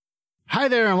Hi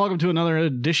there, and welcome to another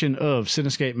edition of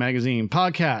Cinescape Magazine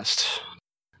podcast.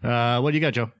 What do you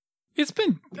got, Joe? It's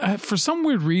been, for some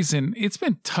weird reason, it's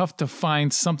been tough to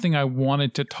find something I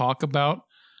wanted to talk about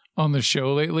on the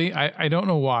show lately. I don't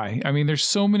know why. I mean, there's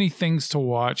so many things to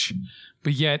watch,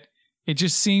 but yet it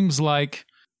just seems like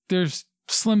there's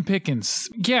slim pickings.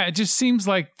 Yeah, it just seems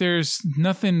like there's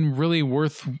nothing really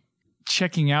worth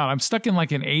checking out. I'm stuck in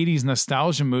like an 80s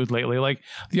nostalgia mood lately. Like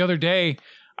the other day,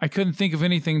 I couldn't think of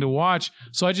anything to watch.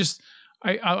 So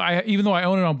I even though I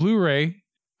own it on Blu-ray,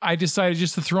 I decided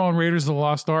just to throw on Raiders of the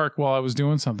Lost Ark while I was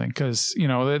doing something. Cause you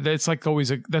know, that's like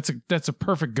always that's a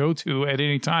perfect go-to at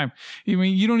any time. I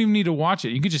mean, you don't even need to watch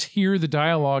it. You can just hear the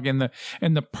dialogue and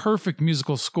the perfect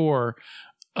musical score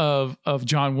of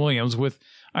John Williams with,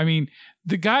 I mean,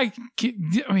 the guy,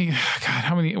 I mean, God,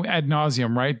 how many ad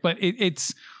nauseum, right? But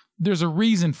there's a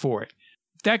reason for it.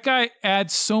 That guy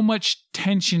adds so much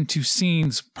tension to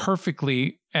scenes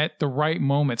perfectly at the right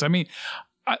moments. I mean,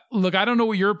 look, I don't know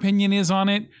what your opinion is on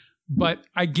it, but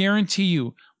I guarantee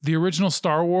you the original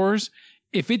Star Wars,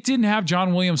 if it didn't have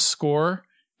John Williams' score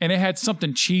and it had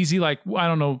something cheesy like, I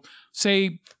don't know,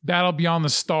 say Battle Beyond the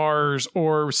Stars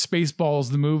or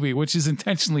Spaceballs, the movie, which is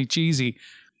intentionally cheesy.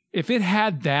 If it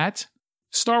had that,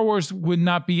 Star Wars would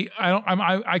not be,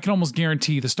 I can almost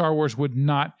guarantee the Star Wars would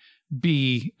not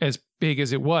be as big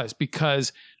as it was,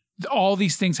 because all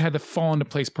these things had to fall into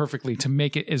place perfectly to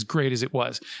make it as great as it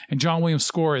was. And John Williams'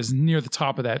 score is near the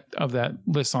top of that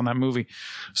list on that movie.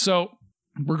 So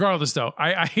regardless though,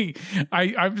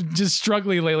 I'm just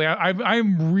struggling lately.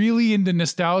 I'm really into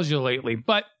nostalgia lately,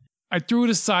 but I threw it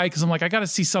aside because I'm like, I got to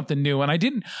see something new.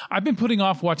 And I've been putting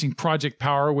off watching Project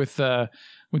Power with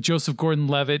Joseph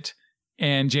Gordon-Levitt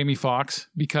and Jamie Foxx,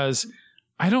 because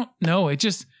I don't know.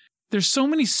 There's so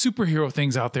many superhero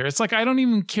things out there. It's like, I don't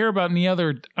even care about any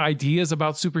other ideas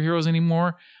about superheroes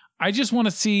anymore. I just want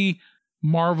to see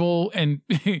Marvel and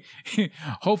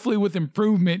hopefully with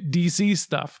improvement, DC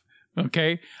stuff.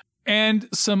 Okay. And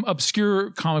some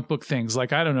obscure comic book things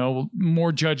like, I don't know,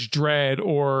 more Judge Dredd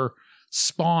or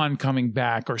Spawn coming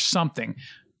back or something.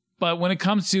 But when it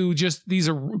comes to just these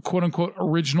are quote unquote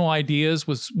original ideas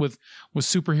with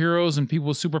superheroes and people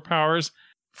with superpowers,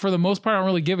 for the most part, I don't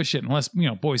really give a shit unless, you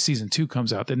know, Boys Season 2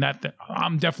 comes out. Then that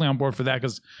I'm definitely on board for that,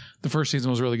 because the first season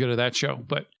was really good at that show.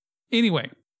 But anyway,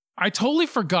 I totally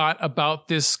forgot about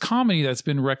this comedy that's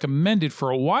been recommended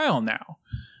for a while now.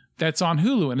 That's on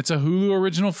Hulu, and it's a Hulu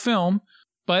original film,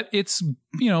 but it's,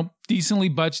 you know, decently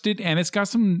budgeted, and it's got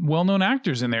some well-known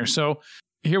actors in there. So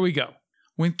here we go.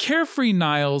 When carefree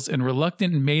Niles and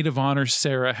reluctant maid of honor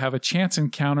Sarah have a chance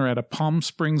encounter at a Palm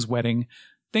Springs wedding,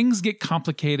 things get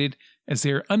complicated as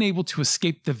they are unable to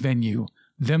escape the venue,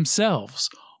 themselves,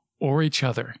 or each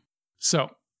other. So,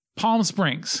 Palm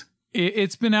Springs.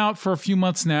 It's been out for a few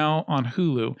months now on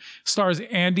Hulu. Stars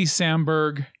Andy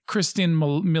Samberg, Kristen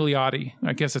Milioti,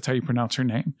 I guess that's how you pronounce her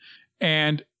name,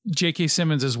 and J.K.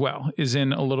 Simmons as well is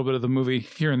in a little bit of the movie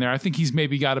here and there. I think he's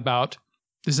maybe got about,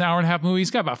 this hour and a half movie,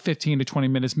 he's got about 15 to 20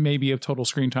 minutes maybe of total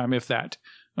screen time, if that.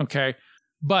 Okay?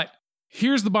 But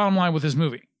here's the bottom line with this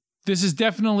movie. This is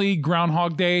definitely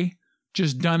Groundhog Day,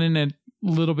 just done in a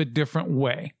little bit different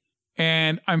way.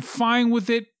 And I'm fine with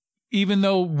it, even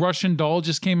though Russian Doll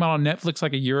just came out on Netflix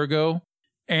like a year ago,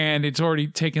 and it's already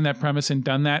taken that premise and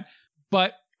done that.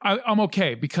 But I'm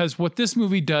okay, because what this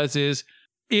movie does is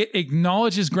it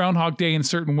acknowledges Groundhog Day in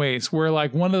certain ways, where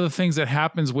like one of the things that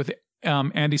happens with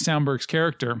Andy Samberg's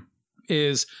character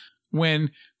is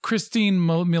when Christine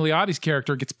Milioti's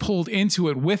character gets pulled into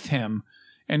it with him,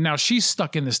 and now she's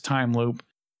stuck in this time loop.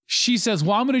 She says,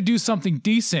 well, I'm going to do something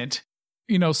decent,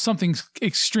 you know, something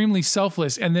extremely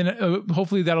selfless. And then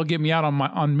hopefully that'll get me out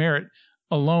on merit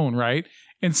alone. Right.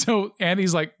 And so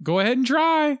Andy's like, go ahead and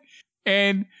try.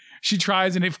 And she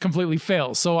tries and it completely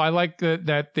fails. So I like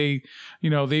that they, you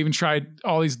know, they even tried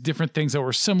all these different things that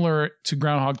were similar to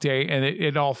Groundhog Day, and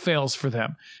it all fails for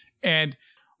them. And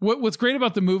what's great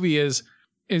about the movie is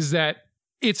that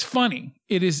it's funny.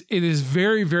 It is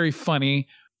very, very funny.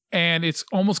 And it's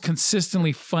almost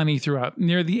consistently funny throughout.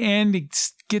 Near the end,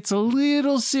 it gets a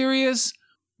little serious,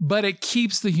 but it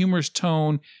keeps the humorous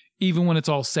tone even when it's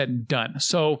all said and done.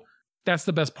 So that's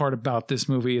the best part about this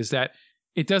movie, is that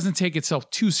it doesn't take itself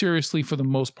too seriously for the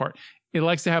most part. It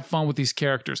likes to have fun with these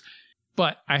characters.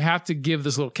 But I have to give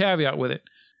this little caveat with it.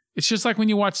 It's just like when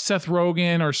you watch Seth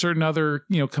Rogen or certain other,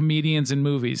 you know, comedians in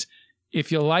movies.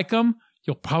 If you like them,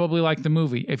 you'll probably like the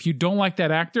movie. If you don't like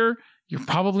that actor, you're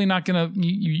probably not going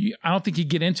to, I don't think you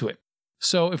get into it.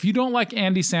 So if you don't like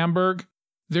Andy Samberg,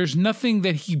 there's nothing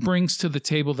that he brings to the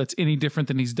table that's any different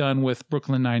than he's done with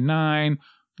Brooklyn Nine-Nine,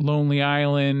 Lonely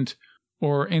Island,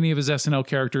 or any of his SNL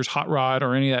characters, Hot Rod,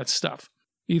 or any of that stuff.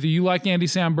 Either you like Andy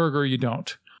Samberg or you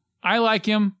don't. I like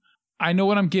him. I know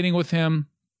what I'm getting with him.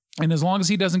 And as long as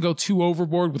he doesn't go too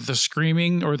overboard with the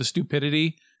screaming or the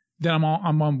stupidity, then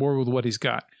I'm on board with what he's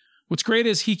got. What's great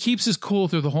is he keeps his cool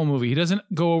through the whole movie. He doesn't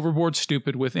go overboard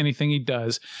stupid with anything he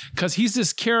does, because he's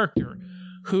this character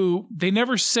who they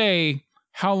never say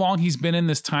how long he's been in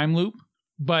this time loop.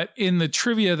 But in the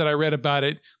trivia that I read about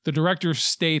it, the director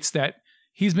states that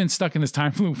he's been stuck in this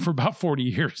time loop for about 40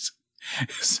 years.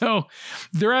 So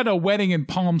they're at a wedding in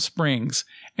Palm Springs.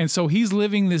 And so he's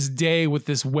living this day with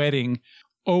this wedding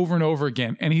over and over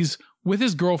again. And he's with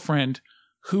his girlfriend,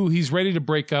 who he's ready to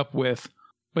break up with,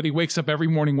 but he wakes up every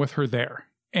morning with her there.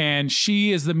 And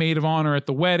she is the maid of honor at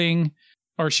the wedding,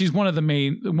 or she's one of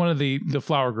the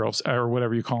flower girls, or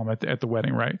whatever you call them at the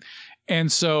wedding, right?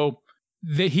 And so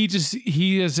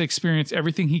he has experienced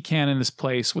everything he can in this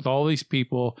place with all these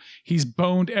people. He's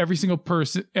boned every single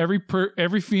person,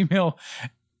 every female,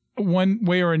 one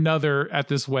way or another at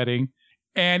this wedding,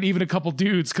 and even a couple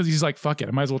dudes, because he's like, fuck it,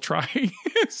 I might as well try.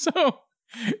 So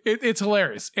it's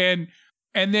hilarious. And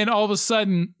then all of a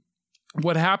sudden,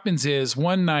 what happens is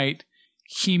one night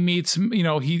he meets,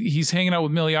 he's hanging out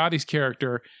with Miliotti's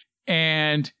character,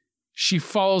 and she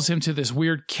follows him to this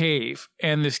weird cave,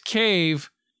 and this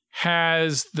cave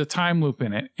has the time loop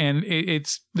in it, and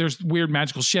there's weird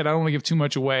magical shit. I don't want to give too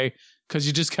much away, because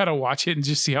you just gotta watch it and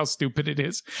just see how stupid it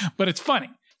is, but it's funny.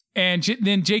 And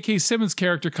then J.K. Simmons'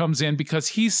 character comes in, because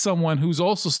he's someone who's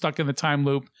also stuck in the time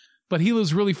loop, but he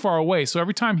lives really far away. So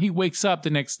every time he wakes up the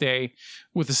next day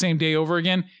with the same day over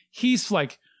again, he's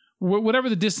like, whatever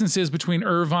the distance is between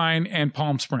Irvine and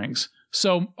Palm Springs.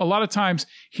 So a lot of times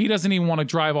he doesn't even want to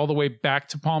drive all the way back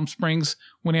to Palm Springs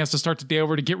when he has to start the day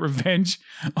over to get revenge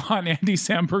on Andy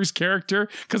Samberg's character,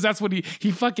 because that's what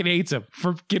he fucking hates him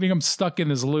for getting him stuck in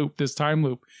this loop, this time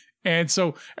loop. And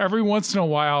so every once in a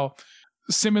while,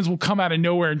 Simmons will come out of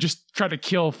nowhere and just try to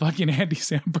kill fucking Andy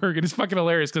Samberg. And it's fucking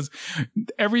hilarious, because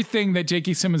everything that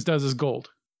J.K. Simmons does is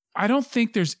gold. I don't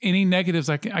think there's any negatives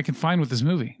I can find with this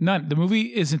movie. None. The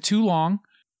movie isn't too long.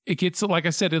 It gets, like I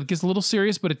said, it gets a little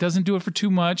serious, but it doesn't do it for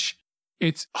too much.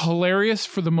 It's hilarious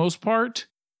for the most part.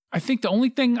 I think the only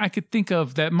thing I could think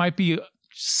of that might be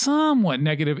somewhat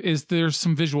negative is there's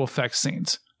some visual effects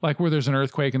scenes, like where there's an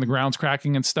earthquake and the ground's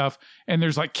cracking and stuff, and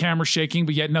there's like camera shaking,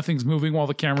 but yet nothing's moving while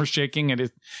the camera's shaking, and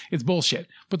it's bullshit.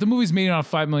 But the movie's made on a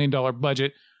 $5 million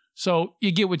budget, so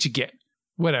you get what you get.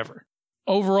 Whatever.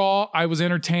 Overall, I was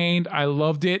entertained. I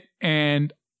loved it,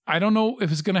 and I don't know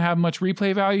if it's going to have much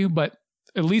replay value, but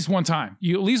at least one time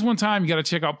you got to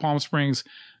check out Palm Springs,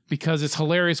 because it's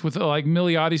hilarious with like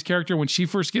Miliotti's character. When she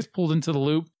first gets pulled into the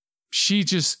loop, she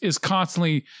just is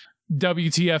constantly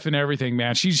WTF and everything,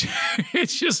 man.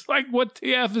 It's just like, what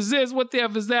the F is this? What the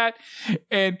F is that?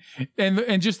 And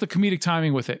just the comedic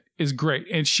timing with it is great.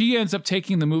 And she ends up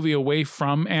taking the movie away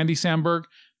from Andy Samberg,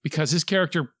 because his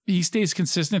character, he stays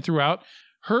consistent throughout.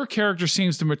 Her character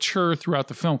seems to mature throughout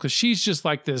the film, because she's just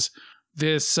like this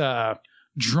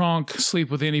drunk, sleep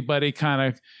with anybody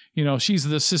kind of, she's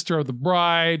the sister of the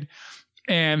bride,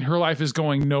 and her life is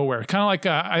going nowhere. Kind of like,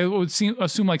 I would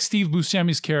assume like Steve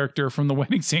Buscemi's character from The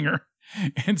Wedding Singer.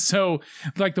 And so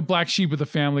like the black sheep of the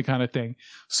family kind of thing.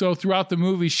 So throughout the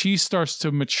movie, she starts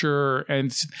to mature,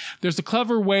 and there's a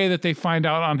clever way that they find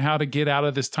out on how to get out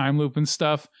of this time loop and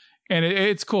stuff. And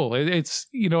it's cool. It's,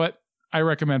 you know what? I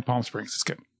recommend Palm Springs. It's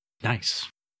good. Nice.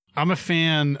 I'm a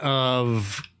fan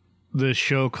of this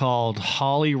show called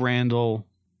Holly Randall.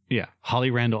 Yeah,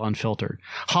 Holly Randall Unfiltered.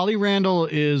 Holly Randall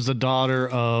is the daughter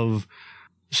of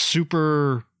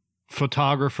super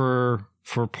photographer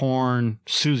for porn,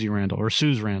 Susie Randall, or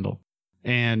Suze Randall.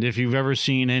 And if you've ever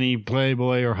seen any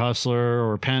Playboy or Hustler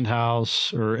or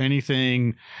Penthouse or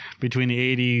anything between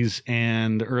the 80s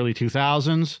and the early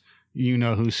 2000s, you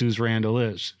know who Suze Randall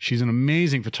is. She's an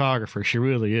amazing photographer. She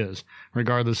really is,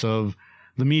 regardless of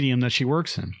the medium that she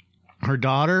works in. Her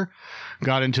daughter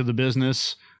got into the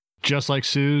business just like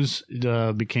Suze,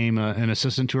 became an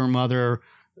assistant to her mother,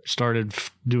 started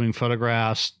doing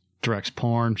photographs, directs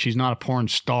porn. She's not a porn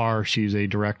star. She's a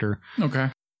director.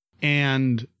 Okay.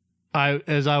 And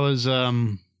as I was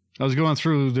going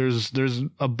through, there's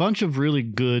a bunch of really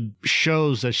good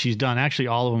shows that she's done. Actually,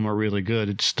 all of them are really good.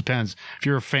 It just depends. If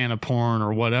you're a fan of porn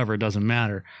or whatever, it doesn't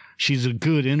matter. She's a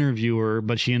good interviewer,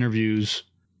 but she interviews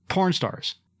porn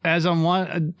stars. As I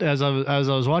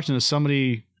was watching this,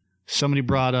 somebody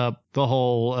brought up the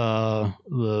whole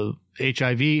the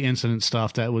HIV incident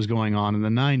stuff that was going on in the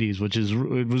 90s,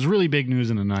 it was really big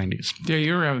news in the 90s. Yeah,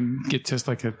 you were having get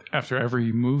tested like after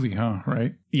every movie, huh?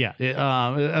 Right? Yeah,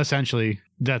 essentially,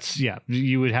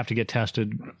 you would have to get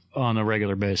tested on a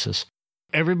regular basis.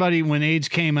 everybody, when AIDS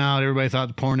came out, everybody thought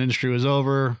the porn industry was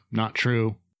over. Not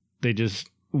true. They just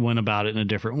went about it in a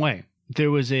different way.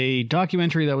 There was a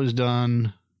documentary that was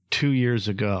done 2 years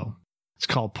ago. It's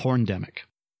called Porndemic.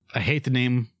 I hate the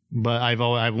name, but I've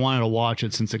wanted to watch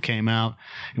it since it came out.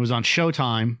 It was on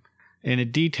Showtime, and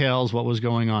it details what was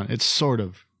going on. It sort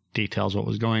of details what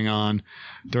was going on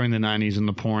during the 90s in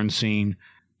the porn scene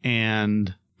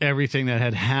and everything that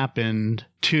had happened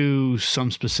to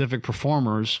some specific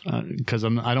performers, because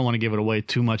I don't want to give it away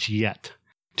too much yet,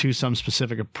 to some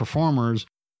specific performers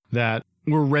that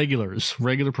were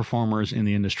regular performers in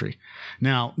the industry.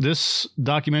 Now, this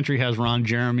documentary has Ron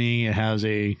Jeremy. It has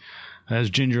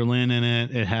Ginger Lynn in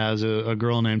it. It has a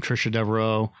girl named Trisha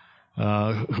Devereaux,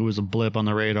 who was a blip on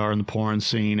the radar in the porn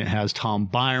scene. It has Tom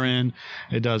Byron.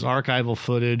 It does archival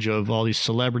footage of all these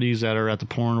celebrities that are at the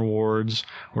porn awards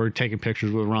or taking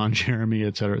pictures with Ron Jeremy,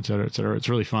 et cetera, et cetera, et cetera. It's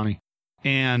really funny.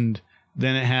 And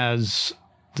then it has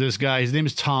this guy, his name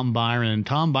is Tom Byron.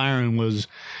 Tom Byron was,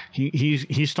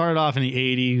 he started off in the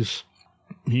 80s.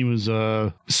 He was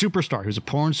a superstar. He was a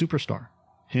porn superstar.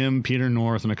 Him, Peter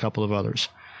North, and a couple of others.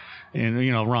 And,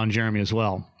 Ron Jeremy as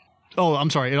well. Oh, I'm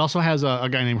sorry. It also has a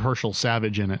guy named Herschel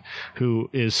Savage in it, who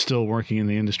is still working in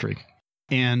the industry.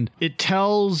 And it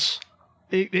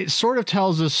sort of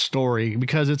tells this story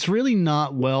because it's really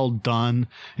not well done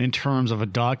in terms of a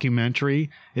documentary.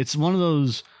 It's one of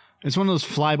those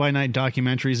fly-by-night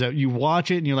documentaries that you watch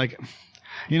it and you're like,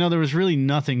 there was really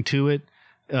nothing to it.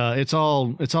 It's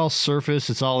all surface.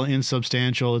 It's all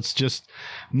insubstantial. It's just,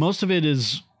 most of it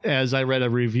is, as I read a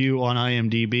review on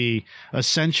IMDb,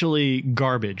 essentially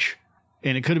garbage.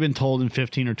 And it could have been told in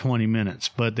 15 or 20 minutes,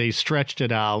 but they stretched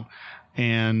it out.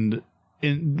 And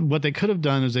what they could have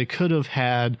done is they could have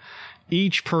had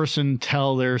each person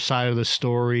tell their side of the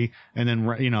story and then,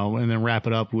 and then wrap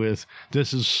it up with,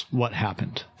 this is what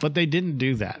happened. But they didn't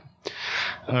do that.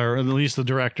 Or at least the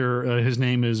director, his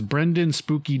name is Brendan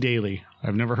Spooky Daly.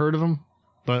 I've never heard of him,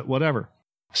 but whatever.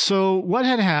 So what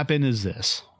had happened is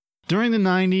this. During the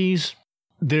 90s,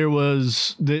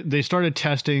 they started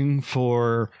testing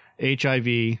for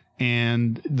HIV,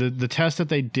 and the test that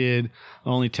they did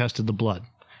only tested the blood.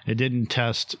 It didn't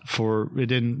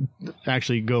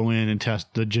actually go in and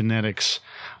test the genetics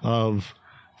of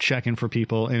checking for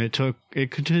people, and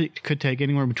it could take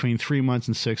anywhere between 3 months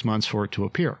and 6 months for it to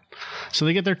appear. So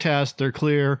they get their test, they're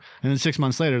clear, and then 6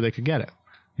 months later they could get it.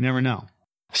 You never know.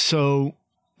 So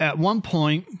at one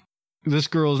point, this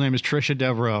girl's name is Trisha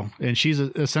Devereaux, and she's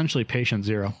essentially patient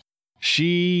zero.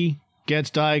 She gets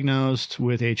diagnosed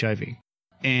with HIV.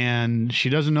 And she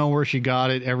doesn't know where she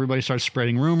got it. Everybody starts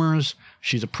spreading rumors.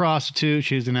 She's a prostitute.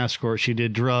 She's an escort. She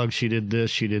did drugs. She did this.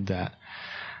 She did that.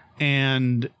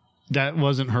 And that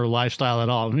wasn't her lifestyle at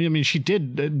all. I mean,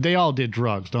 they all did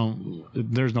drugs.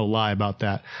 There's no lie about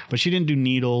that. But she didn't do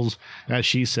needles, as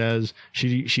she says.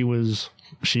 She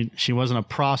wasn't a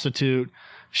prostitute.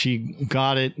 She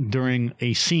got it during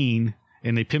a scene,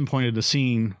 and they pinpointed the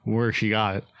scene where she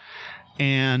got it.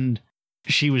 And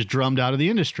she was drummed out of the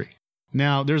industry.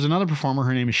 Now, there's another performer.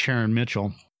 Her name is Sharon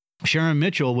Mitchell. Sharon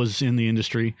Mitchell was in the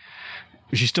industry.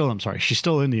 She's still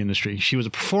in the industry. She was a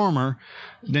performer.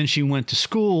 Then she went to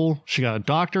school. She got a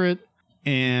doctorate.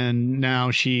 And now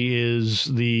she is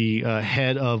the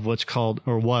head of what's called,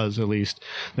 or was at least,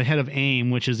 the head of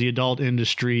AIM, which is the Adult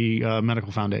Industry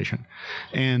Medical Foundation.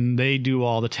 And they do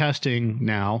all the testing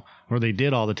now, or they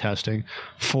did all the testing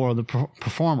for the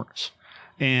performers.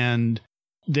 And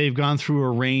they've gone through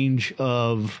a range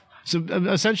of... So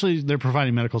essentially, they're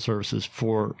providing medical services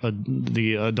for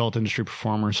the adult industry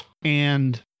performers.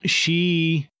 And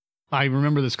I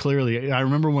remember this clearly. I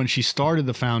remember when she started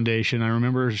the foundation, I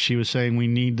remember she was saying, we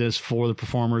need this for the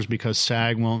performers because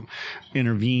SAG won't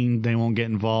intervene. They won't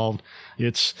get involved.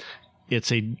 It's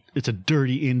a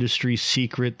dirty industry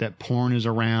secret that porn is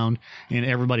around and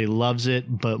everybody loves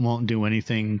it, but won't do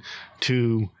anything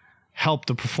to help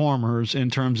the performers in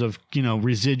terms of,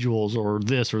 residuals or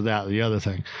this or that or the other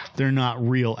thing. They're not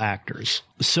real actors.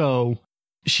 So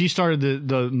she started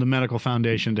the medical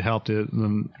foundation to help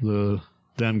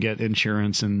them get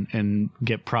insurance and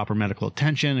get proper medical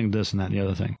attention and this and that and the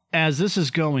other thing. As this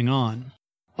is going on,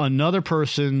 another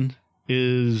person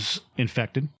is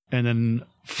infected and then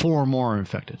 4 more are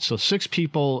infected. So 6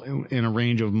 people in a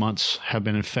range of months have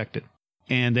been infected.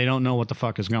 And they don't know what the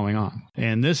fuck is going on.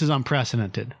 And this is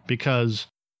unprecedented because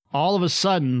all of a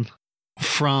sudden,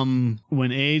 from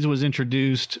when AIDS was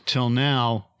introduced till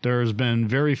now, there's been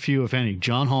very few, if any.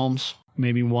 John Holmes,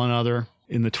 maybe one other,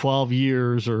 in the 12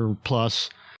 years or plus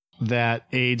that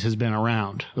AIDS has been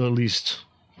around, at least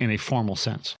in a formal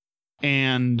sense.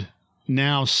 And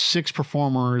now 6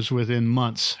 performers within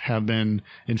months have been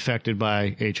infected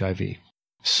by HIV.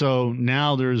 So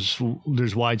now there's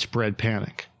widespread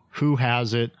panic. Who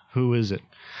has it? Who is it?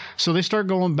 So they start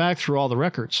going back through all the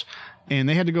records, and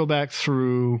they had to go back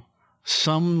through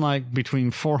some like between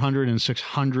 400 and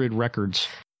 600 records.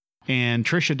 And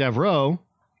Trisha Devereaux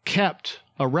kept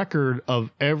a record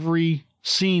of every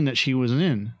scene that she was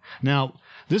in. Now,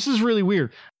 this is really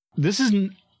weird. This is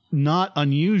not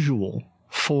unusual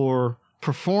for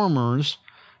performers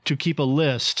to keep a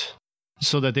list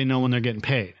so that they know when they're getting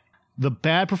paid. The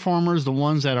bad performers, the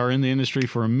ones that are in the industry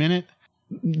for a minute,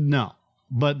 no.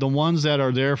 But the ones that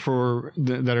are there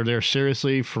that are there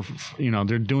seriously for,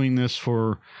 they're doing this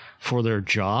for their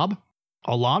job.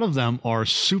 A lot of them are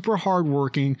super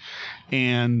hardworking,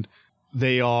 and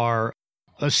they are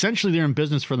essentially they're in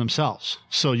business for themselves.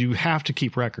 So you have to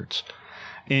keep records.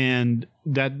 And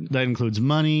that includes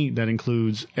money, that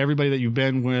includes everybody that you've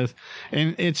been with.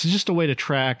 And it's just a way to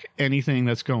track anything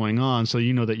that's going on so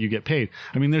you know that you get paid.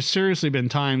 I mean, there's seriously been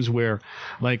times where,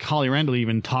 like Holly Randall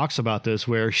even talks about this,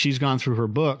 where she's gone through her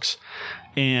books,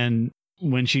 and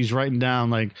when she's writing down,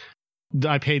 like,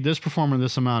 I paid this performer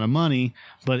this amount of money,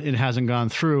 but it hasn't gone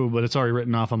through, but it's already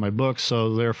written off on my books,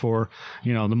 so therefore,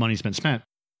 the money's been spent.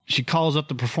 She calls up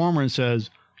the performer and says,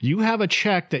 "You have a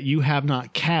check that you have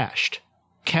not cashed.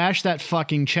 Cash that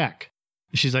fucking check."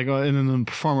 She's like, oh, and then the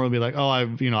performer will be like, "Oh,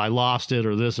 I lost it,"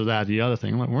 or this or that, the other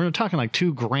thing. Like, we're talking like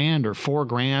 $2,000 or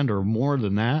 $4,000 or more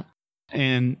than that.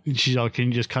 And she's like, "Can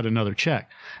you just cut another check?"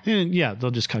 And yeah,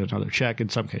 they'll just cut another check in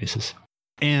some cases.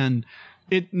 And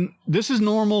this is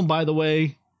normal, by the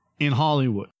way, in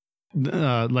Hollywood.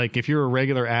 Like if you're a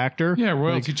regular actor,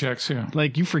 royalty checks,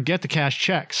 like you forget to cash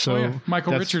checks. So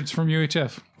Michael Richards from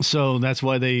UHF. So that's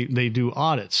why they do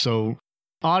audits. So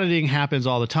auditing happens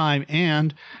all the time,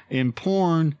 and in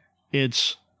porn,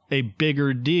 it's a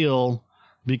bigger deal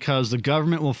because the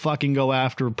government will fucking go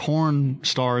after porn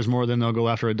stars more than they'll go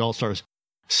after adult stars.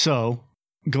 So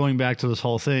going back to this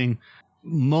whole thing,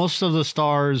 most of the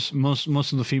stars, most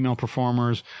of the female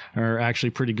performers are actually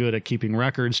pretty good at keeping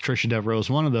records. Trisha Devereaux is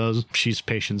one of those. She's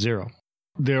patient zero.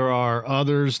 There are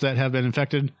others that have been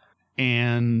infected,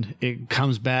 and it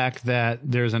comes back that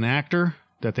there's an actor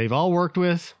that they've all worked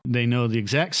with. They know the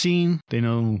exact scene. They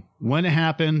know when it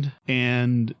happened,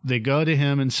 and they go to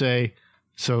him and say,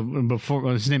 his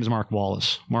name is Mark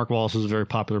Wallace. Mark Wallace is a very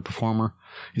popular performer.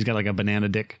 He's got like a banana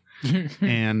dick,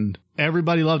 and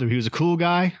everybody loved him. He was a cool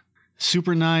guy.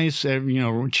 Super nice,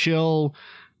 chill,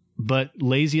 but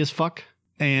lazy as fuck,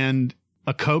 and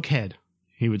a coke head.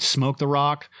 He would smoke the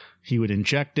rock. He would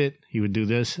inject it. He would do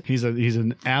this. He's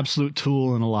an absolute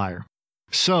tool and a liar.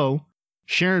 So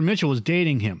Sharon Mitchell was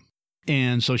dating him,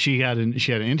 and so she had an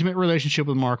intimate relationship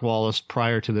with Mark Wallace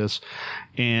prior to this,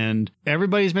 and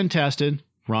everybody's been tested.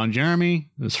 Ron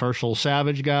Jeremy, this Herschel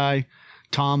Savage guy,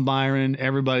 Tom Byron,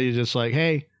 everybody's just like,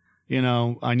 hey,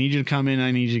 I need you to come in.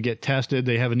 I need you to get tested.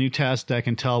 They have a new test that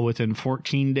can tell within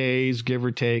 14 days, give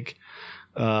or take,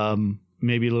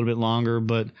 maybe a little bit longer,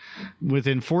 but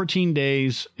within 14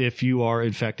 days, if you are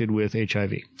infected with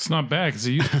HIV. It's not bad because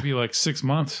it used to be like 6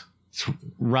 months.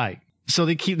 Right. So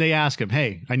they ask him,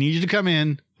 hey, I need you to come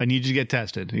in. I need you to get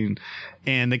tested.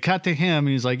 And they cut to him,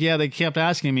 and he's like, yeah, they kept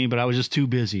asking me, but I was just too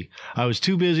busy. I was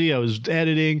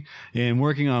editing and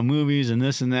working on movies and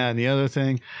this and that and the other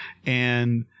thing.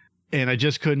 And I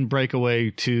just couldn't break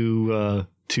away to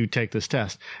take this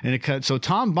test. And it cut. So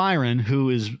Tom Byron,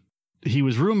 he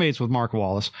was roommates with Mark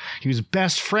Wallace. He was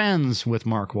best friends with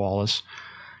Mark Wallace.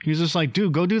 He was just like,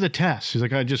 dude, go do the test. He's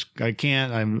like, I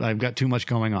can't. I've got too much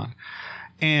going on.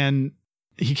 And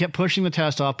he kept pushing the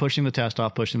test off.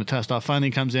 Finally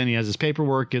he comes in. He has his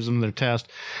paperwork, gives them their test.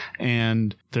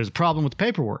 And there's a problem with the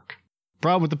paperwork.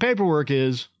 Problem with the paperwork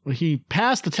is he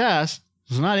passed the test.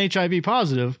 It's not HIV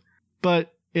positive,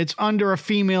 but it's under a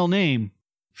female name.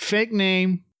 Fake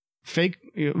name.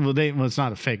 It's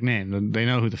not a fake name. They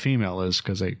know who the female is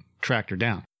because they tracked her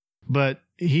down. But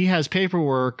he has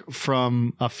paperwork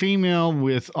from a female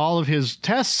with all of his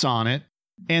tests on it.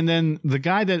 And then the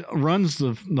guy that runs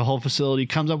the whole facility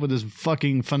comes up with this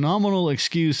fucking phenomenal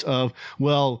excuse of,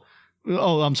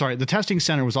 the testing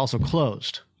center was also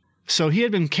closed. So he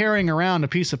had been carrying around a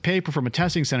piece of paper from a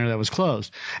testing center that was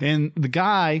closed. And the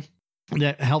guy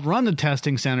that helped run the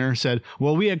testing center said,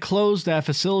 well, we had closed that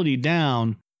facility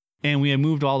down and we had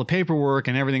moved all the paperwork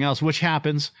and everything else, which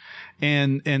happens.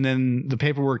 And then the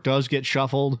paperwork does get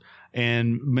shuffled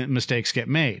and mistakes get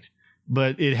made.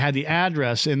 But it had the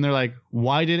address, and they're like,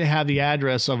 why did it have the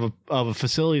address of a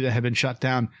facility that had been shut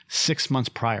down 6 months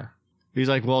prior? He's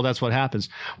like, well, that's what happens.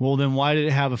 Well, then why did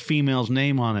it have a female's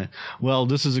name on it? Well,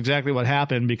 this is exactly what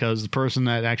happened because the person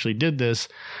that actually did this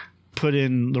put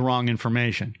in the wrong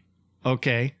information.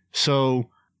 Okay, so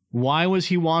why was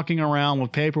he walking around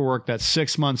with paperwork that's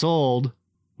 6 months old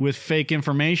with fake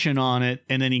information on it,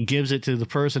 and then he gives it to the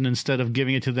person instead of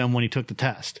giving it to them when he took the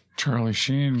test? Charlie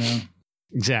Sheen, man.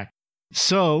 Exactly.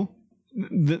 So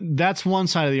that's one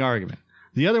side of the argument.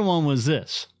 The other one was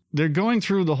this. They're going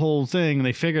through the whole thing, and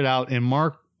they figured out, and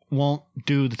Mark won't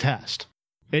do the test.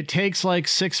 It takes like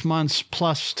 6 months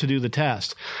plus to do the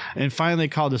test. And finally they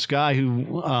called this guy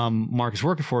who Mark is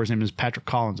working for. His name is Patrick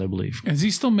Collins, I believe. Is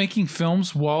he still making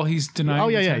films while he's denying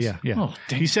the test? Yeah. Oh,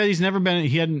 dang. He said he's never been,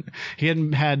 he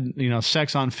hadn't had,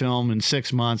 sex on film in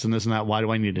 6 months and this and that. Why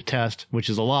do I need a test? Which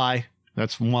is a lie.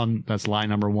 That's lie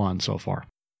number one so far.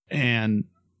 And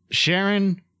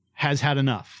Sharon has had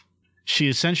enough. She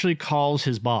essentially calls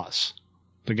his boss,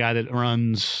 the guy that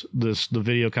runs the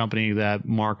video company that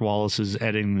Mark Wallace is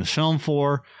editing this film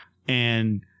for.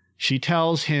 And she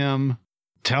tells him,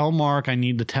 tell Mark I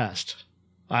need the test.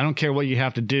 I don't care what you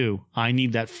have to do. I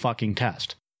need that fucking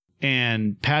test.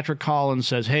 And Patrick Collins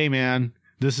says, hey, man,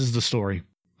 this is the story.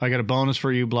 I got a bonus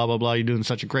for you, blah, blah, blah. You're doing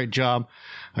such a great job.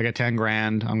 I got 10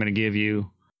 grand I'm going to give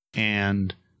you.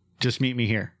 And just meet me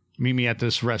here. Meet me at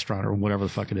this restaurant or whatever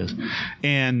the fuck it is.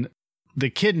 And they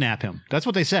kidnap him. That's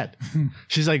what they said.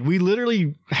 She's like, we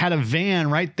literally had a van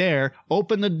right there,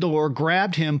 opened the door,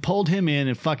 grabbed him, pulled him in,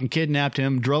 and fucking kidnapped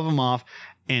him, drove him off,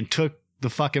 and took the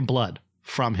fucking blood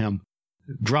from him,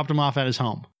 dropped him off at his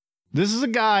home. This is a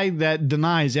guy that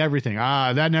denies everything.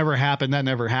 That never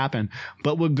happened,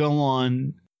 but would go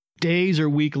on days or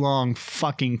week-long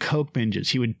fucking coke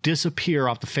binges. He would disappear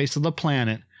off the face of the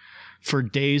planet for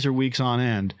days or weeks on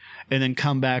end, and then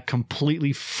come back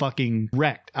completely fucking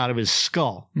wrecked out of his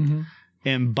skull. Mm-hmm.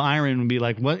 And Byron would be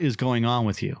like, what is going on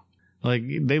with you? Like,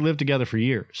 they lived together for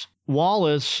years.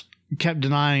 Wallace kept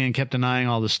denying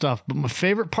all this stuff. But my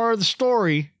favorite part of the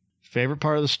story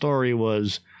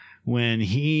was when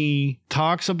he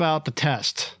talks about the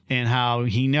test and how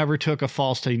he never took a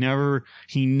false test.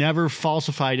 He never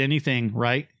falsified anything,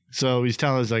 right? So he's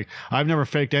telling us, like, I've never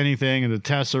faked anything, and the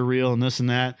tests are real and this and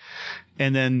that.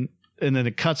 And then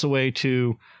it cuts away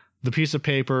to the piece of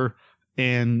paper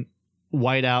and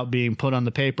whiteout being put on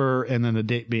the paper and then the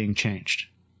date being changed.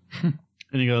 And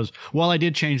he goes, well, I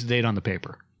did change the date on the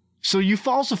paper. So you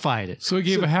falsified it. So he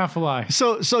gave a half a lie.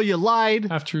 So you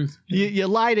lied. Half truth. You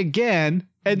lied again.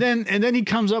 And then he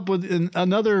comes up with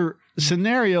another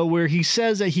scenario where he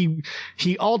says that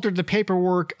he altered the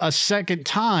paperwork a second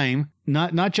time,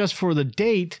 not just for the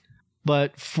date,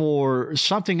 but for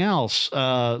something else,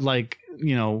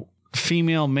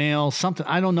 female, male, something.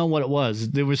 I don't know what it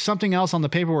was. There was something else on the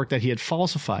paperwork that he had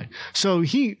falsified. So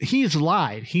he's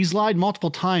lied. He's lied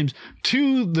multiple times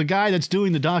to the guy that's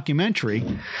doing the documentary,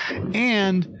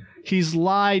 and he's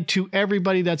lied to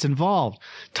everybody that's involved.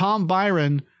 Tom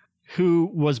Byron,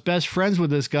 who was best friends with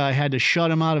this guy, had to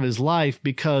shut him out of his life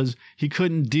because he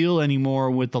couldn't deal anymore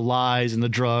with the lies and the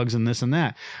drugs and this and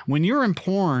that. When you're in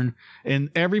porn, and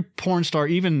every porn star,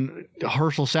 even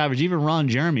Herschel Savage, even Ron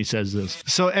Jeremy says this.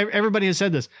 So everybody has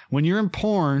said this. When you're in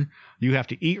porn, you have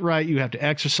to eat right. You have to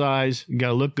exercise. You got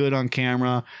to look good on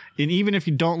camera. And even if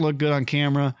you don't look good on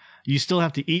camera, you still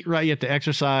have to eat right. You have to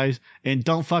exercise, and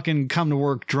don't fucking come to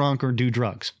work drunk or do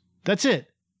drugs. That's it.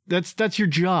 That's your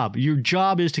job. Your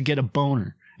job is to get a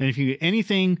boner. And if you get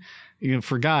anything,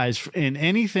 for guys, and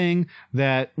anything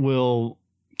that will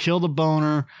kill the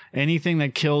boner, anything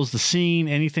that kills the scene,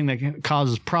 anything that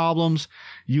causes problems,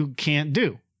 you can't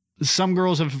do. Some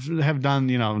girls have done,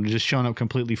 just shown up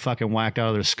completely fucking whacked out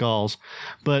of their skulls.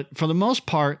 But for the most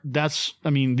part,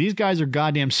 these guys are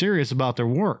goddamn serious about their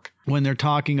work when they're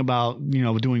talking about,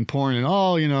 doing porn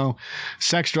and,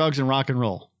 sex, drugs, and rock and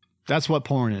roll. That's what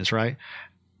porn is, right?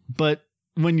 But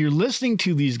when you're listening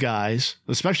to these guys,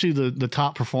 especially the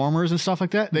top performers and stuff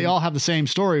like that, they all have the same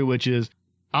story, which is,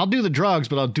 I'll do the drugs,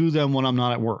 but I'll do them when I'm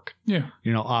not at work. Yeah.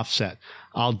 Offset.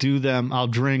 I'll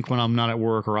drink when I'm not at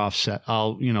work or offset.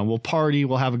 We'll party,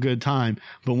 we'll have a good time.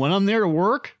 But when I'm there to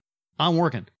work, I'm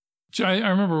working. I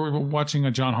remember watching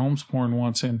a John Holmes porn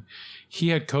once, and he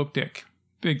had coke dick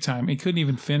big time. He couldn't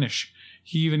even finish.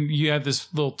 You had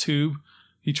this little tube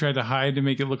he tried to hide to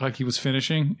make it look like he was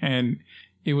finishing, and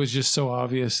it was just so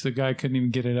obvious. The guy couldn't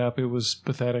even get it up. It was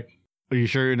pathetic. Are you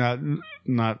sure you're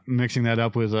not mixing that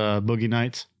up with Boogie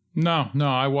Nights? No,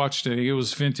 I watched it. It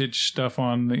was vintage stuff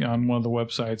on one of the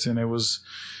websites, and it was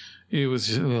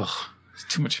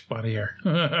too much body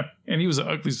hair. And he was an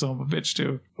ugly son of a bitch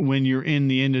too. When you're in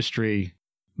the industry,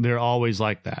 they're always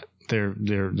like that.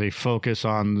 They focus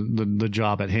on the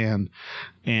job at hand,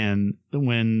 and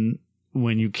when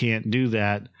you can't do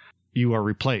that, you are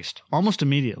replaced almost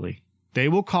immediately. They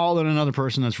will call in another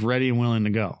person that's ready and willing to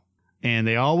go, and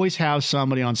they always have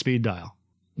somebody on speed dial,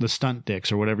 the stunt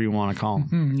dicks or whatever you want to call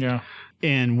them. Yeah.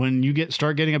 And when you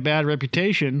start getting a bad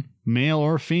reputation, male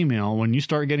or female, when you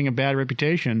start getting a bad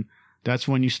reputation, that's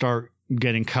when you start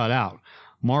getting cut out.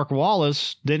 Mark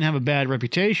Wallace didn't have a bad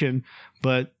reputation,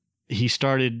 but he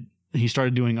started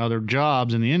doing other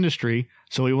jobs in the industry,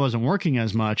 so he wasn't working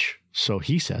as much, so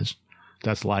he says.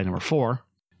 That's lie number 4.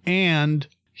 And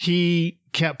he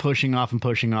kept pushing off,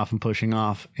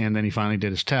 and then he finally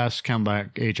did his test, come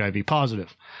back HIV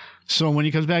positive. So when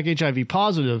he comes back HIV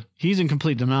positive, he's in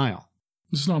complete denial.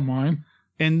 This is not mine.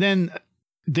 And then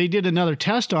they did another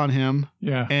test on him,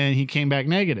 and he came back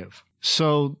negative.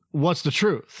 So what's the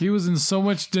truth? He was in so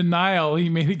much denial, he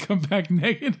made it come back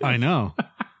negative. I know.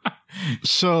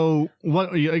 So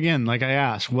what, again, like I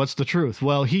asked, what's the truth?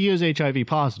 Well, he is HIV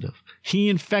positive. He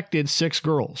infected 6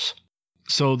 girls.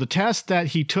 So the test that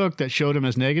he took that showed him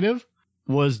as negative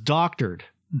was doctored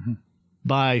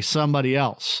by somebody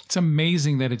else. It's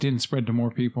amazing that it didn't spread to more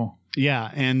people.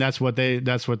 Yeah, and that's what they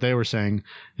were saying,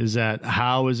 is that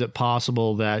how is it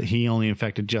possible that he only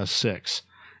infected just 6?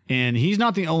 And he's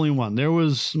not the only one. There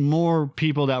was more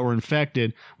people that were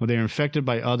infected, but they were infected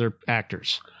by other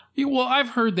actors. Yeah, well, I've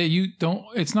heard that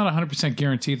it's not 100%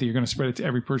 guaranteed that you're going to spread it to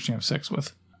every person you have sex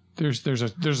with. There's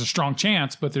a strong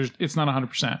chance, but it's not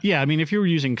 100%. Yeah, I mean, if you were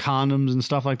using condoms and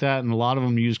stuff like that, and a lot of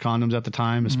them used condoms at the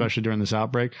time, especially during this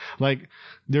outbreak, like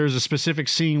there's a specific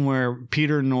scene where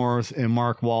Peter North and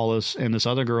Mark Wallace and this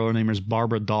other girl, her name is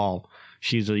Barbara Dahl.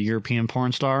 She's a European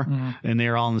porn star, and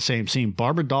they're all in the same scene.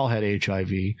 Barbara Dahl had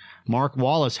HIV. Mark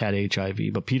Wallace had HIV,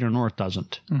 but Peter North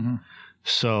doesn't.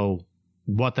 So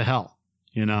what the hell,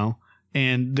 you know?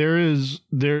 And there's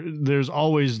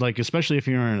always, like, especially if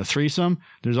you're in a threesome,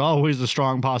 there's always the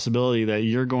strong possibility that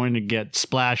you're going to get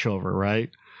splash over,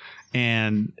 right?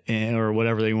 And or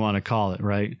whatever they want to call it,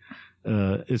 right?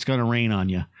 It's going to rain on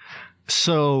you.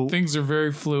 So things are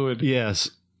very fluid.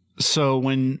 Yes. So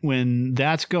when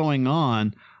that's going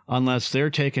on, unless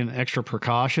they're taking extra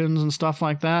precautions and stuff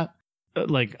like that,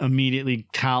 like immediately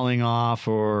toweling off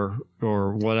or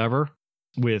whatever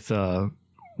with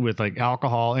like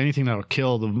alcohol, anything that'll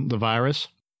kill the virus.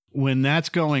 When that's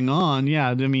going on, yeah,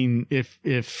 I mean, if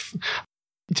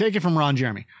take it from Ron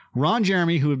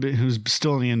Jeremy, who's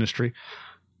still in the industry,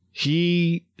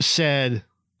 he said,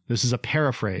 this is a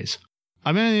paraphrase,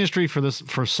 I've been in the industry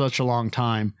for such a long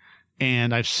time,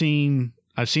 and I've seen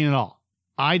it all.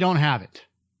 I don't have it.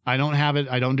 I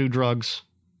don't do drugs.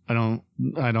 I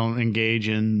don't engage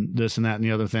in this and that and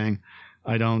the other thing.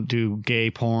 I don't do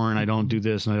gay porn. I don't do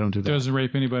this and I don't do that. Doesn't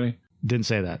rape anybody. Didn't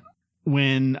say that.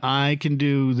 When I can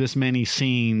do this many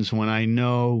scenes, when I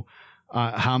know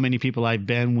how many people I've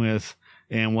been with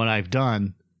and what I've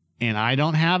done, and I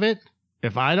don't have it,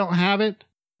 if I don't have it,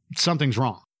 something's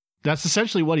wrong. That's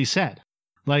essentially what he said.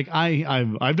 Like,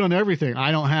 I've done everything.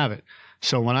 I don't have it.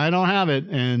 So when I don't have it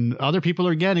and other people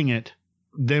are getting it,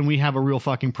 then we have a real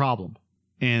fucking problem.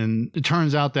 And it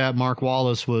turns out that Mark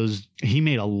Wallace he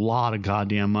made a lot of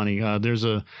goddamn money. There's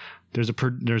a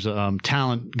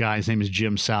talent guy. His name is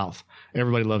Jim South.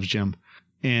 Everybody loves Jim.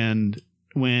 And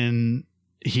when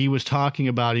he was talking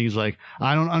about it, he's like,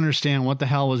 I don't understand what the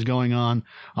hell was going on.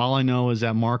 All I know is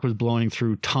that Mark was blowing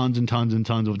through tons and tons and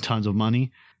tons of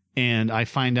money. And I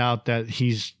find out that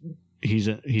he's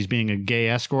being a gay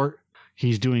escort.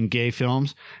 He's doing gay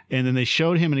films. And then they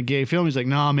showed him in a gay film. He's like,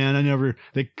 nah, man,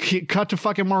 they cut to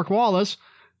fucking Mark Wallace.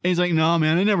 And he's like, no,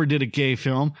 man, I never did a gay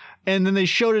film. And then they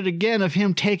showed it again of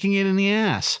him taking it in the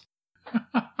ass.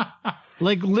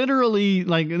 Like, literally,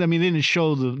 like, I mean, they didn't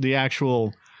show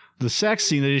the sex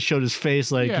scene. They just showed his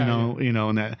face, like, you know,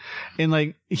 and that. And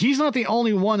like, he's not the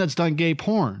only one that's done gay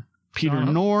porn. Peter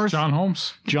North. John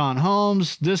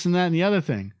Holmes, this and that and the other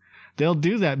thing. They'll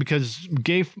do that because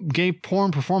gay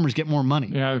porn performers get more money.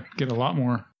 Yeah, get a lot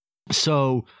more.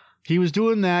 So he was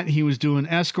doing that. He was doing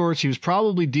escorts. He was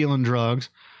probably dealing drugs.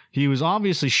 He was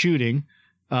obviously shooting.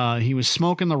 He was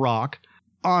smoking the rock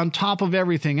on top of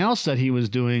everything else that he was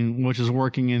doing, which is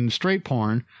working in straight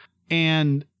porn.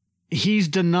 And he's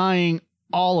denying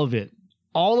all of it,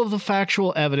 all of the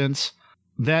factual evidence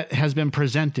that has been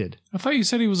presented. I thought you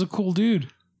said he was a cool dude.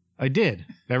 I did.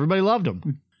 Everybody loved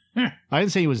him. I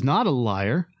didn't say he was not a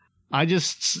liar. I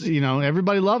just,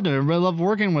 everybody loved him. Everybody loved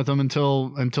working with him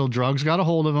until drugs got a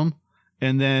hold of him.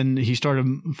 And then he started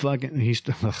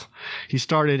he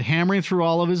started hammering through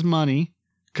all of his money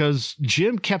because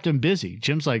Jim kept him busy.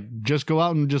 Jim's like, just go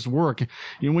out and just work.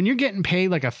 When you're getting paid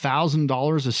like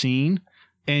 $1,000 a scene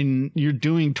and you're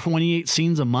doing 28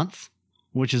 scenes a month,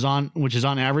 which is on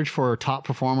average for a top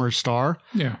performer star.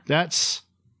 Yeah. That's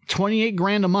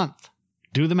 $28,000 a month.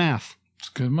 Do the math. It's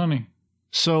good money.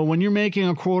 So when you're making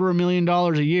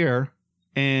 $250,000 a year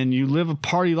and you live a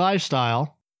party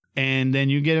lifestyle and then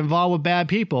you get involved with bad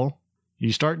people,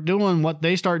 you start doing what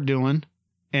they start doing,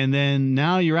 and then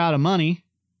now you're out of money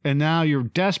and now you're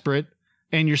desperate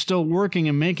and you're still working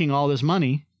and making all this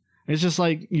money. It's just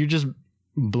like you're just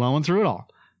blowing through it all.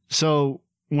 So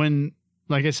when,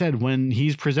 like I said, when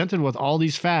he's presented with all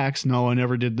these facts, no, I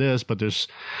never did this, but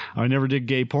I never did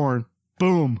gay porn.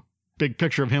 Boom. Big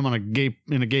picture of him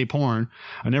in a gay porn.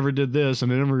 I never did this,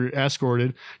 and I never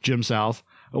escorted Jim South.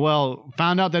 Well,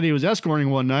 found out that he was escorting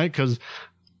one night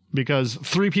because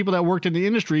 3 people that worked in the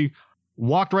industry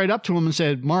walked right up to him and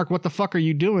said, "Mark, what the fuck are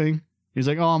you doing?" He's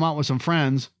like, "Oh, I'm out with some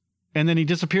friends." And then he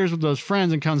disappears with those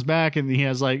friends and comes back, and he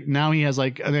has like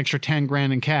an extra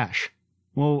 $10,000 in cash.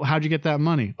 Well, how'd you get that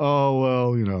money? Oh,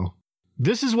 well,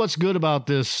 This is what's good about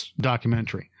this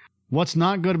documentary. What's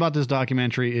not good about this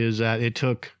documentary is that it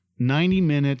took 90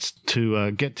 minutes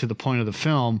to get to the point of the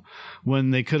film,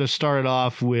 when they could have started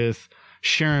off with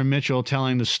Sharon Mitchell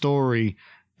telling the story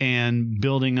and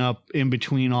building up in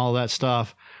between all that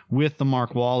stuff with the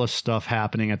Mark Wallace stuff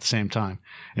happening at the same time.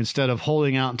 Instead of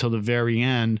holding out until the very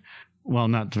end, well,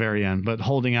 not the very end, but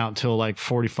holding out till like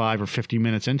 45 or 50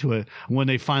 minutes into it, when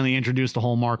they finally introduced the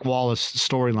whole Mark Wallace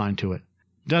storyline to it.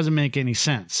 Doesn't make any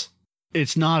sense.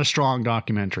 It's not a strong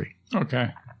documentary.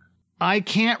 Okay. I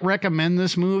can't recommend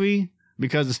this movie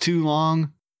because it's too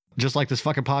long, just like this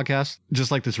fucking podcast, just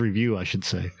like this review, I should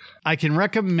say. I can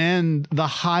recommend the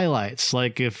highlights.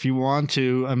 Like if you want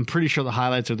to, I'm pretty sure the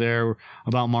highlights are there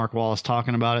about Mark Wallace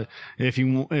talking about it. If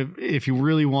you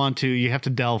really want to, you have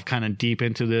to delve kind of deep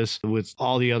into this with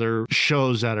all the other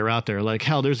shows that are out there. Like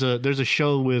hell, there's a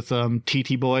show with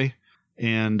TT Boy,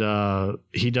 and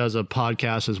he does a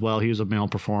podcast as well. He was a male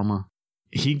performer.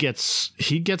 He gets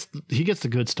the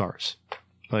good stars,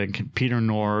 like Peter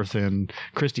North and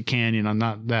Christy Canyon. I'm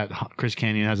not that Chris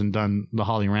Canyon hasn't done the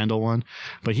Holly Randall one,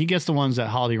 but he gets the ones that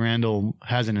Holly Randall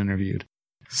hasn't interviewed.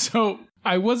 So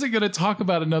I wasn't going to talk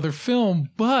about another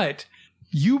film, but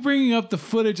you bringing up the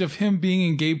footage of him being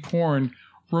in gay porn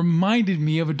reminded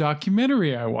me of a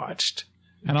documentary I watched,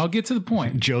 and I'll get to the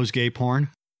point. Joe's gay porn.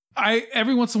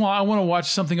 Every once in a while I want to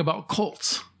watch something about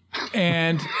cults.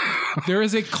 And there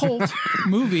is a cult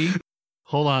movie.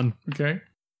 Hold on. Okay.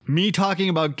 Me talking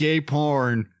about gay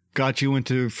porn got you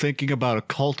into thinking about a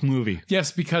cult movie.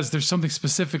 Yes, because there's something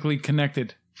specifically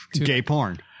connected to gay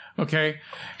porn. Okay.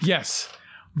 Yes.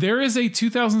 There is a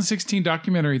 2016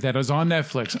 documentary that is on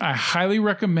Netflix. I highly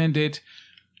recommend it.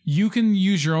 You can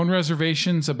use your own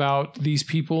reservations about these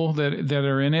people that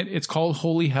are in it. It's called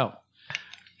Holy Hell.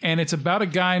 And it's about a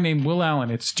guy named Will Allen.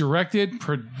 It's directed,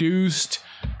 produced,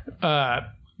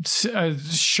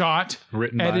 shot,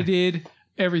 written, edited,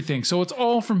 everything. So it's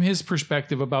all from his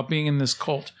perspective about being in this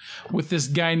cult with this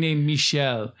guy named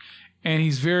Michel. And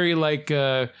he's very like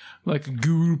a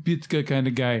Guru Pitka kind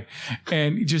of guy.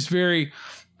 And just very,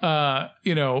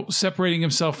 separating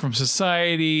himself from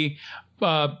society,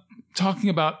 talking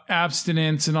about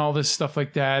abstinence and all this stuff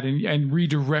like that, and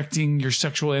redirecting your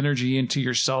sexual energy into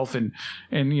yourself and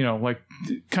like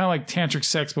kind of like tantric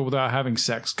sex, but without having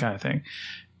sex kind of thing.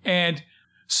 And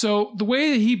so the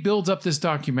way that he builds up this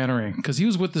documentary, because he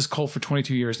was with this cult for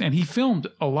 22 years and he filmed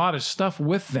a lot of stuff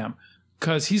with them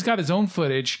because he's got his own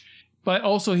footage, but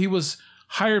also he was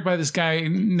hired by this guy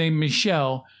named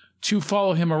Michel to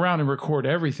follow him around and record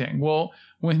everything. Well,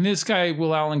 when this guy,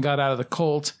 Will Allen, got out of the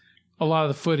cult, a lot of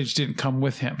the footage didn't come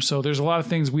with him. So there's a lot of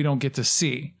things we don't get to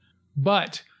see.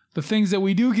 But the things that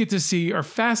we do get to see are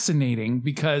fascinating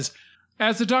because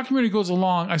as the documentary goes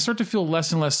along, I start to feel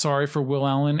less and less sorry for Will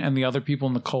Allen and the other people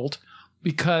in the cult,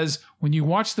 because when you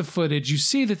watch the footage, you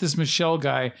see that this Michel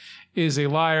guy is a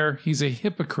liar. He's a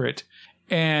hypocrite.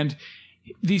 And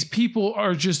these people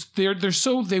are just, they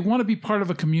want to be part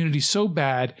of a community so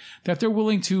bad that they're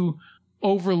willing to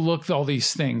overlook all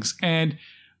these things. And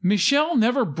Michel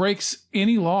never breaks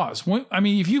any laws.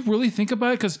 If you really think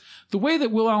about it, because the way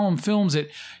that Will Allen films it,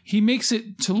 he makes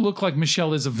it to look like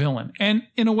Michel is a villain. And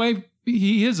in a way,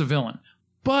 he is a villain.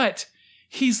 But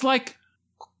he's like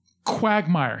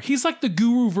Quagmire. He's like the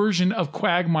guru version of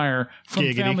Quagmire from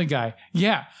Giggity. Family Guy.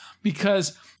 Yeah,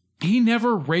 because he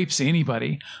never rapes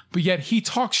anybody, but yet he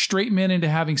talks straight men into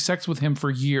having sex with him for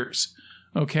years.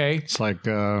 Okay. It's like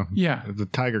the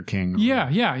Tiger King.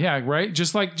 Yeah, right?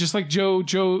 Just like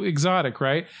Joe Exotic,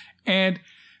 right? And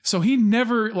so he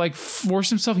never forced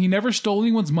himself. He never stole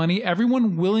anyone's money.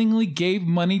 Everyone willingly gave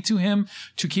money to him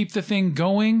to keep the thing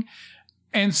going.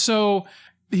 And so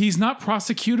he's not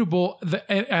prosecutable.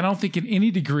 I don't think in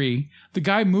any degree. The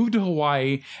guy moved to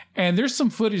Hawaii, and there's some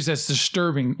footage that's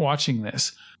disturbing watching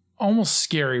this, almost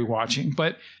scary watching.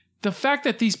 But the fact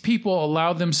that these people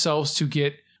allowed themselves to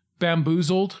get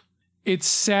bamboozled, it's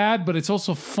sad, but it's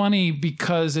also funny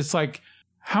because it's like,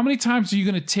 how many times are you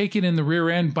going to take it in the rear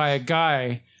end by a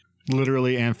guy?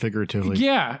 Literally and figuratively.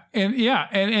 And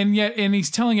yet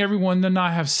he's telling everyone to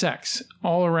not have sex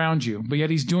all around you, but yet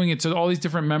he's doing it to all these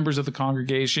different members of the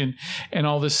congregation and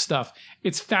all this stuff.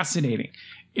 It's fascinating.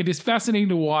 It is fascinating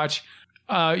to watch.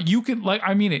 You can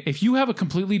if you have a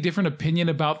completely different opinion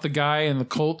about the guy and the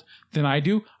cult than I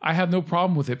do, I have no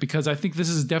problem with it because I think this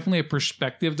is definitely a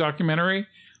perspective documentary.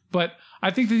 But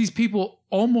I think that these people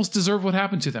almost deserve what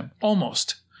happened to them,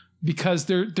 almost, because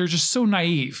they're just so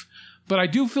naive. But I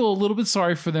do feel a little bit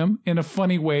sorry for them in a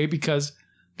funny way because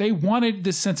they wanted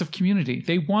this sense of community.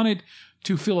 They wanted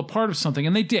to feel a part of something,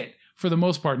 and they did for the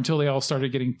most part until they all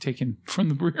started getting taken from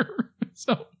the rear.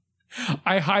 So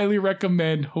I highly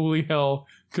recommend Holy Hell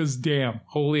because damn,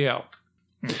 holy hell.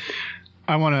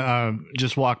 I want to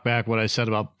just walk back what I said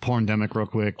about Porndemic real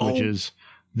quick, which is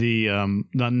the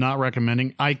not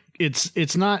recommending. I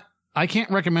can't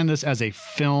recommend this as a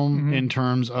film in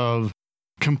terms of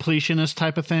completionist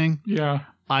type of thing. Yeah.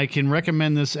 I can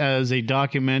recommend this as a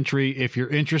documentary if you're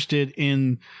interested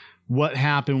in what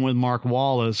happened with Mark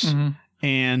Wallace.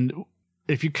 And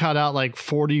if you cut out like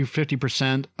 40 or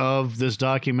 50% of this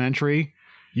documentary,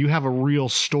 you have a real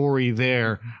story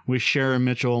there with Sharon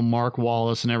Mitchell, Mark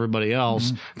Wallace, and everybody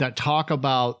else that talk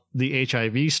about the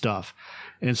HIV stuff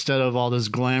instead of all this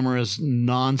glamorous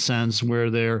nonsense where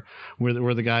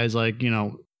the guy's like, you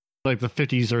know, like the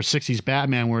 50s or 60s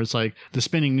Batman, where it's like the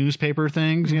spinning newspaper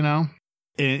things, you know?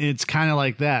 It's kind of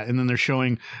like that. And then they're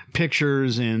showing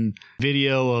pictures and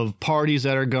video of parties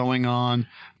that are going on.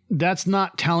 That's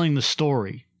not telling the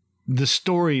story.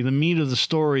 The meat of the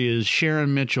story is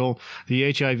Sharon Mitchell,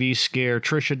 the HIV scare,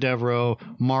 Trisha Devereaux,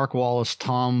 Mark Wallace,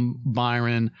 Tom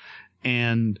Byron,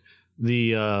 and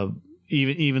the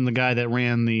even the guy that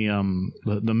ran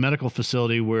the medical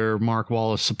facility where Mark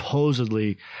Wallace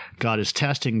supposedly got his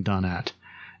testing done at.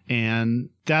 And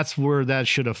that's where that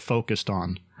should have focused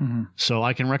on. So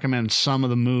I can recommend some of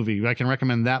the movie. I can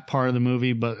recommend that part of the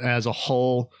movie, but as a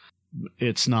whole,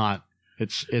 it's not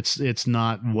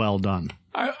well done.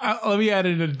 Let me add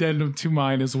an addendum to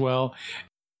mine as well.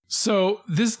 So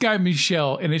this guy,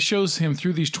 Michel, and it shows him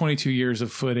through these 22 years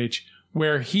of footage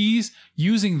where he's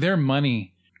using their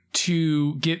money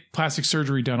to get plastic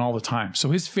surgery done all the time.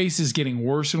 So his face is getting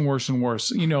worse and worse and worse.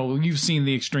 You know, you've seen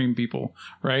the extreme people,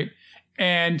 right?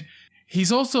 And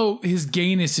he's also, his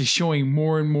gayness is showing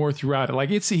more and more throughout it. Like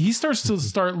he starts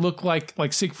to look like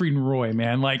Siegfried and Roy,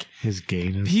 man. Like his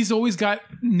gayness. He's always got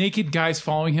naked guys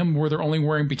following him where they're only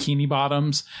wearing bikini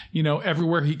bottoms, you know,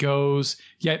 everywhere he goes.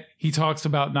 Yet he talks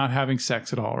about not having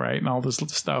sex at all, right? And all this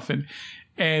stuff. And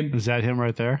is that him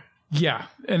right there? Yeah,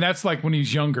 and that's like when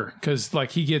he's younger, because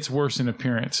like he gets worse in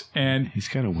appearance, and he's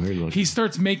kind of weird looking. He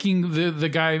starts making the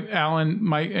guy Alan,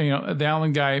 the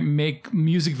Alan guy, make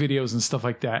music videos and stuff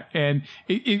like that, and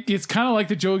it's kind of like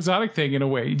the Joe Exotic thing in a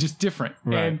way, just different.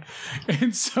 Right.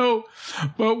 And so,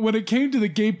 but when it came to the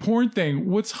gay porn thing,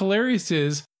 what's hilarious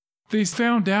is they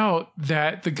found out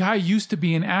that the guy used to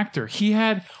be an actor. He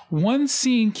had one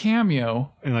scene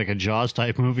cameo in like a Jaws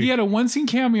type movie. He had a one scene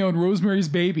cameo in Rosemary's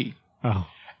Baby. Oh.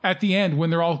 At the end,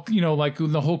 when they're all, you know, like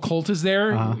the whole cult is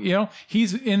there, you know,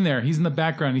 he's in there. He's in the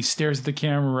background. He stares at the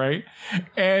camera, right?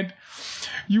 And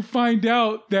you find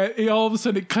out that all of a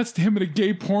sudden it cuts to him in a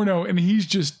gay porno and he's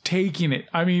just taking it.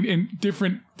 I mean, in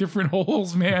different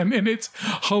holes, man. And it's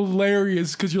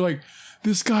hilarious because you're like,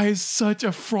 this guy is such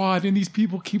a fraud and these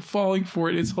people keep falling for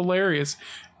it. It's hilarious.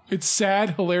 It's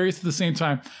sad, hilarious at the same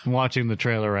time. I'm watching the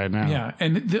trailer right now. Yeah,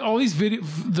 and all these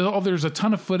there's a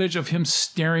ton of footage of him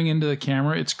staring into the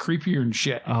camera. It's creepier and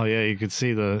shit. Oh yeah, you could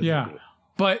see the. Yeah,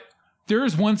 but there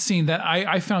is one scene that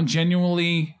I found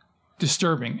genuinely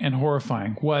disturbing and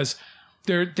horrifying. Was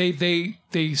they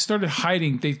started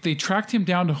hiding. They tracked him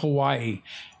down to Hawaii,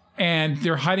 and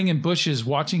they're hiding in bushes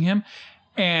watching him,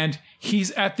 and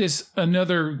he's at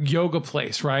another yoga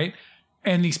place, right?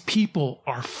 And these people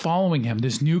are following him,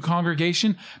 this new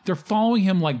congregation. They're following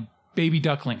him like baby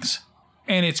ducklings.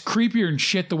 And it's creepier and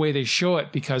shit the way they show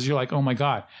it because you're like, oh my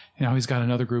God, now he's got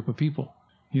another group of people,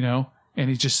 you know? And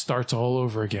he just starts all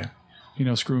over again, you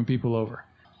know, screwing people over.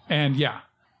 And yeah,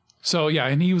 So yeah,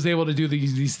 and he was able to do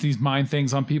these mind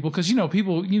things on people because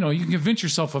people you can convince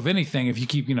yourself of anything if you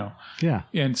keep Yeah.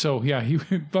 And so yeah, he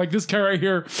like this guy right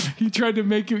here. He tried to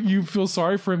make you feel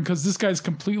sorry for him because this guy's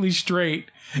completely straight,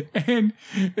 and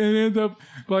ended up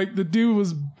like the dude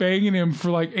was banging him for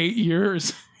like 8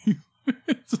 years.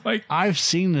 It's like I've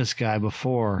seen this guy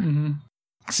before. Mm-hmm.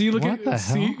 See, look what at the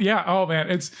see, hell? yeah. Oh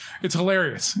man, it's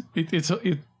hilarious.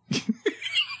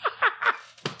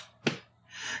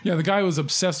 Yeah, the guy was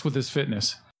obsessed with his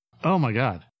fitness. Oh my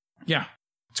God. Yeah,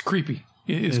 it's creepy.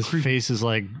 It is His creepy. face is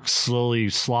like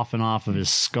slowly sloughing off of his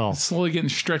skull. It's slowly getting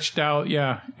stretched out.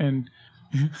 Yeah, and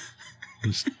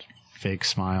Just fake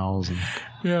smiles. And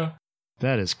yeah,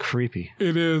 that is creepy.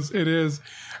 it is. It is,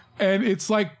 and it's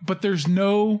like, but there's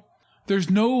no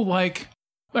like,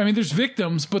 I mean, there's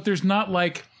victims, but there's not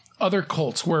like other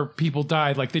cults where people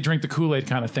died, like they drank the Kool-Aid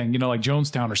kind of thing, like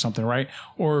Jonestown or something, right?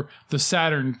 Or the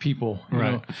Saturn people, you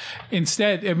Right. know?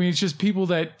 Instead, I mean, it's just people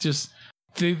that just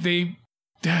they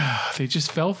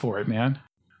just fell for it, man.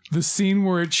 The scene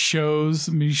where it shows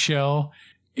Michelle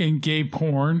in gay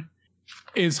porn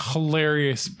is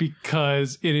hilarious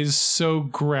because it is so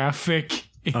graphic.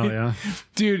 Oh yeah.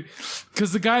 Dude,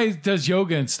 because the guy does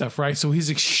yoga and stuff, right? So he's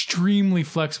extremely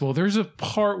flexible. There's a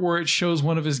part where it shows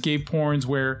one of his gay porns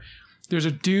where there's a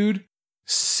dude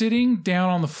sitting down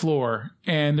on the floor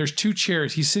and there's 2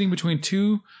 chairs. He's sitting between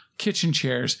 2 kitchen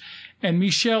chairs and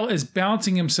Michelle is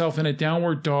bouncing himself in a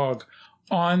downward dog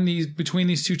on between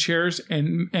these 2 chairs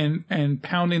and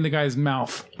pounding the guy's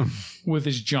mouth with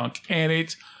his junk. And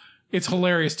it's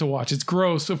hilarious to watch. It's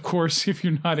gross, of course, if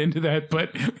you're not into that,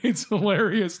 but it's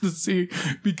hilarious to see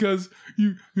because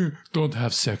you don't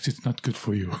have sex. It's not good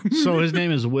for you. So his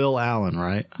name is Will Allen,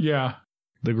 right? Yeah.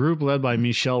 The group led by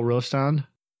Michel Rostand.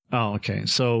 Oh, okay.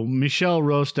 So Michel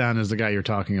Rostand is the guy you're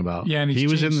talking about. Yeah, and he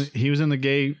was in the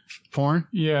gay porn.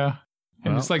 Yeah.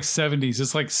 And Well. it's like 70s.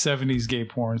 It's like 70s gay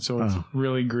porn, so it's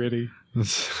really gritty.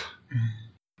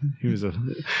 He was a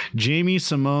Jamie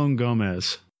Simone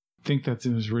Gomez I think that's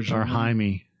in his original or name.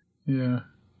 Jaime. Yeah.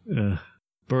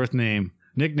 Birth name,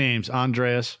 nicknames: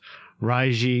 Andreas,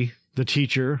 Raiji, the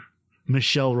teacher,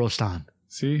 Michel Rostand,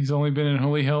 See, he's only been in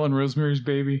Holy Hell and Rosemary's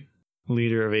Baby.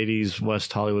 leader of 80s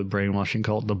West Hollywood brainwashing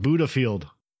cult, the Buddha Field.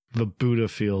 The Buddha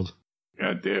Field.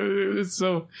 God damn it. It's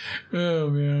so... Oh,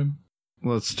 man.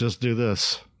 Let's just do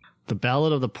this. The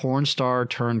Ballad of the Porn Star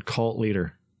turned cult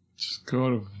leader. Just go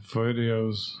to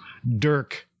videos.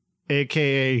 Dirk,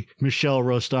 a.k.a. Michel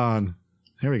Rostand.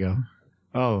 Here we go.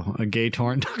 Oh, a gay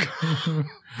torrent.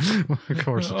 Of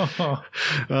course.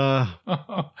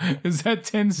 Is that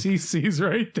 10 cc's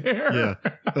right there?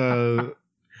 Yeah.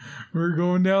 We're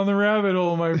going down the rabbit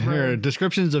hole, my Here, friend.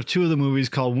 descriptions of 2 of the movies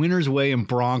called Winner's Way and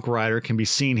Bronc Rider can be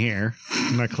seen here.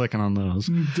 I'm not clicking on those.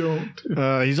 Don't.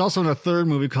 He's also in a 3rd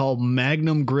movie called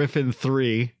Magnum Griffin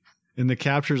 3. In the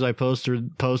captures I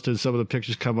posted, some of the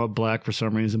pictures come up black for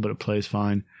some reason, but it plays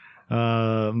fine.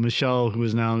 Michelle, who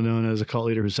is now known as a cult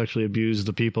leader who sexually abused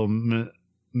the people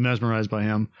mesmerized by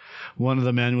him. One of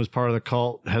the men who was part of the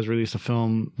cult has released a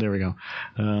film. There we go.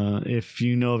 If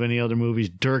you know of any other movies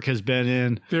Dirk has been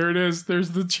in. There it is.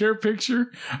 There's the chair picture.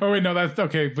 Oh, wait, no, that's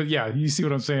okay. But yeah, you see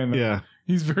what I'm saying? Though. Yeah.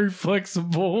 He's very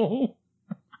flexible.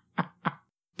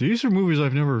 These are movies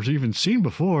I've never even seen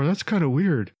before. That's kind of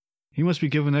weird. He must be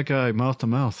giving that guy mouth to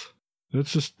mouth.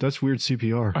 That's weird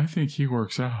CPR. I think he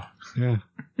works out. Yeah.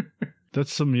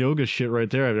 That's some yoga shit right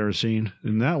there I've never seen.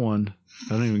 And that one, I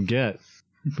don't even get.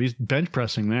 But he's bench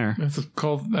pressing there. That's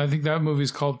called. I think that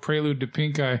movie's called Prelude to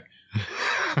Pink Eye.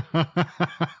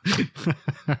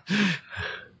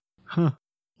 Huh.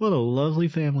 What a lovely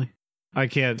family. We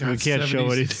can't show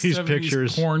any of these 70s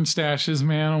pictures. Porn stashes,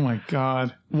 man. Oh my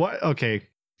God. What? Okay.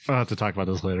 I'll have to talk about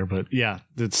this later, but yeah,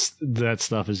 that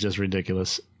stuff is just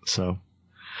ridiculous. So,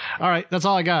 all right, that's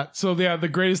all I got. So yeah, the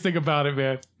greatest thing about it,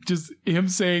 man, just him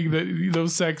saying that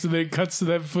sex, and then it cuts to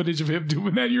that footage of him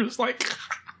doing that. You're just like,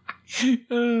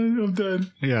 I'm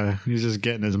done. Yeah, he's just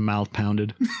getting his mouth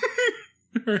pounded.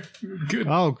 Good.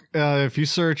 Oh, if you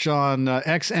search on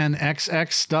xnxx.com,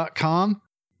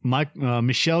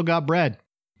 Michelle got bread.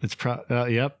 It's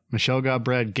yep, Michelle got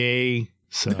bread. Gay.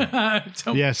 So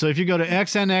yeah, so if you go to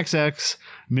xnxx,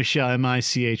 Michelle,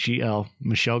 Michel,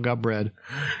 Michelle got bread,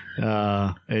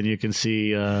 and you can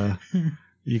see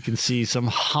some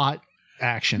hot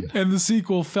action. And the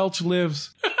sequel, Felch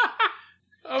Lives.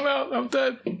 I'm out. I'm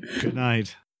done. Good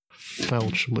night,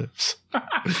 Felch lives.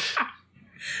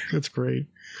 That's great.